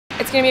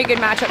it's going to be a good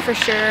matchup for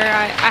sure.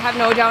 I have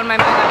no doubt in my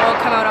mind that we'll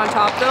come out on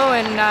top though,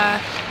 and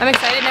I'm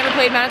excited. Never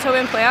played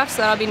Manitoba in playoffs,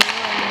 so that'll be new.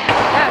 And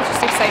yeah, it's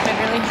just excitement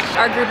really.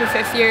 Our group of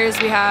fifth years,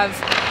 we have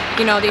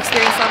the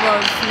experience level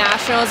of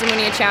nationals and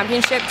winning a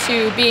championship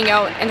to being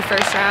out in the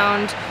first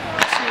round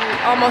to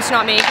almost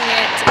not making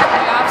it to the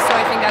playoffs. So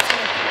I think that's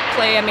going to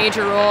play a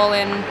major role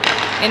in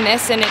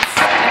this, and it's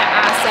an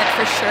asset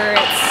for sure.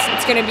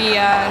 It's going to be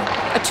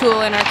a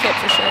tool in our kit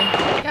for sure.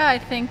 Yeah, I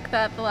think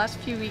that the last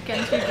few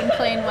weekends we've been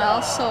playing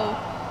well, so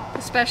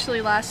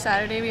especially last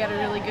Saturday we had a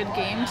really good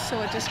game,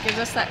 so it just gives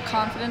us that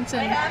confidence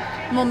and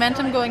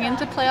momentum going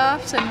into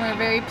playoffs, and we're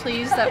very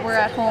pleased that we're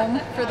at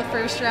home for the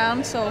first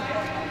round, so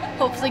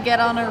hopefully get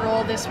on a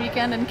roll this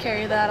weekend and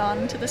carry that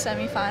on to the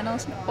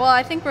semifinals. Well,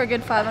 I think we're a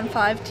good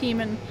 5-on-5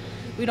 team, and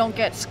we don't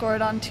get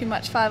scored on too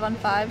much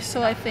 5-on-5,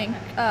 so I think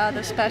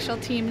the special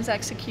teams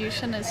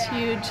execution is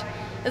huge,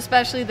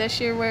 especially this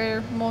year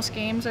where most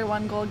games are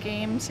 1-goal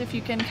games. If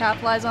you can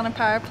capitalize on a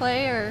power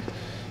play or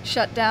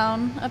shut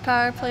down a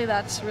power play,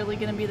 that's really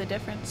going to be the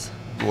difference.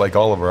 Like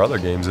all of our other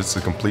games, it's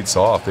a complete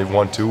saw-off. They've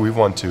won 2, we've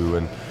won 2,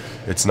 and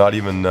it's not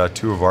even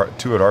 2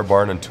 at our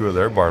barn and 2 at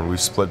their barn.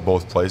 We've split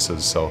both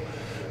places, so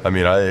I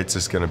mean, it's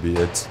just going to be.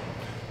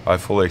 I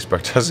fully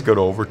expect us to go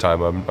to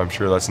overtime. I'm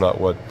sure that's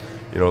not what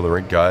the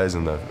rink guys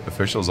and the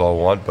officials all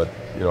want, but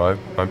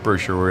I'm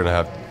pretty sure we're going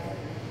to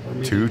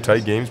have 2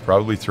 tight games,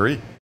 probably 3.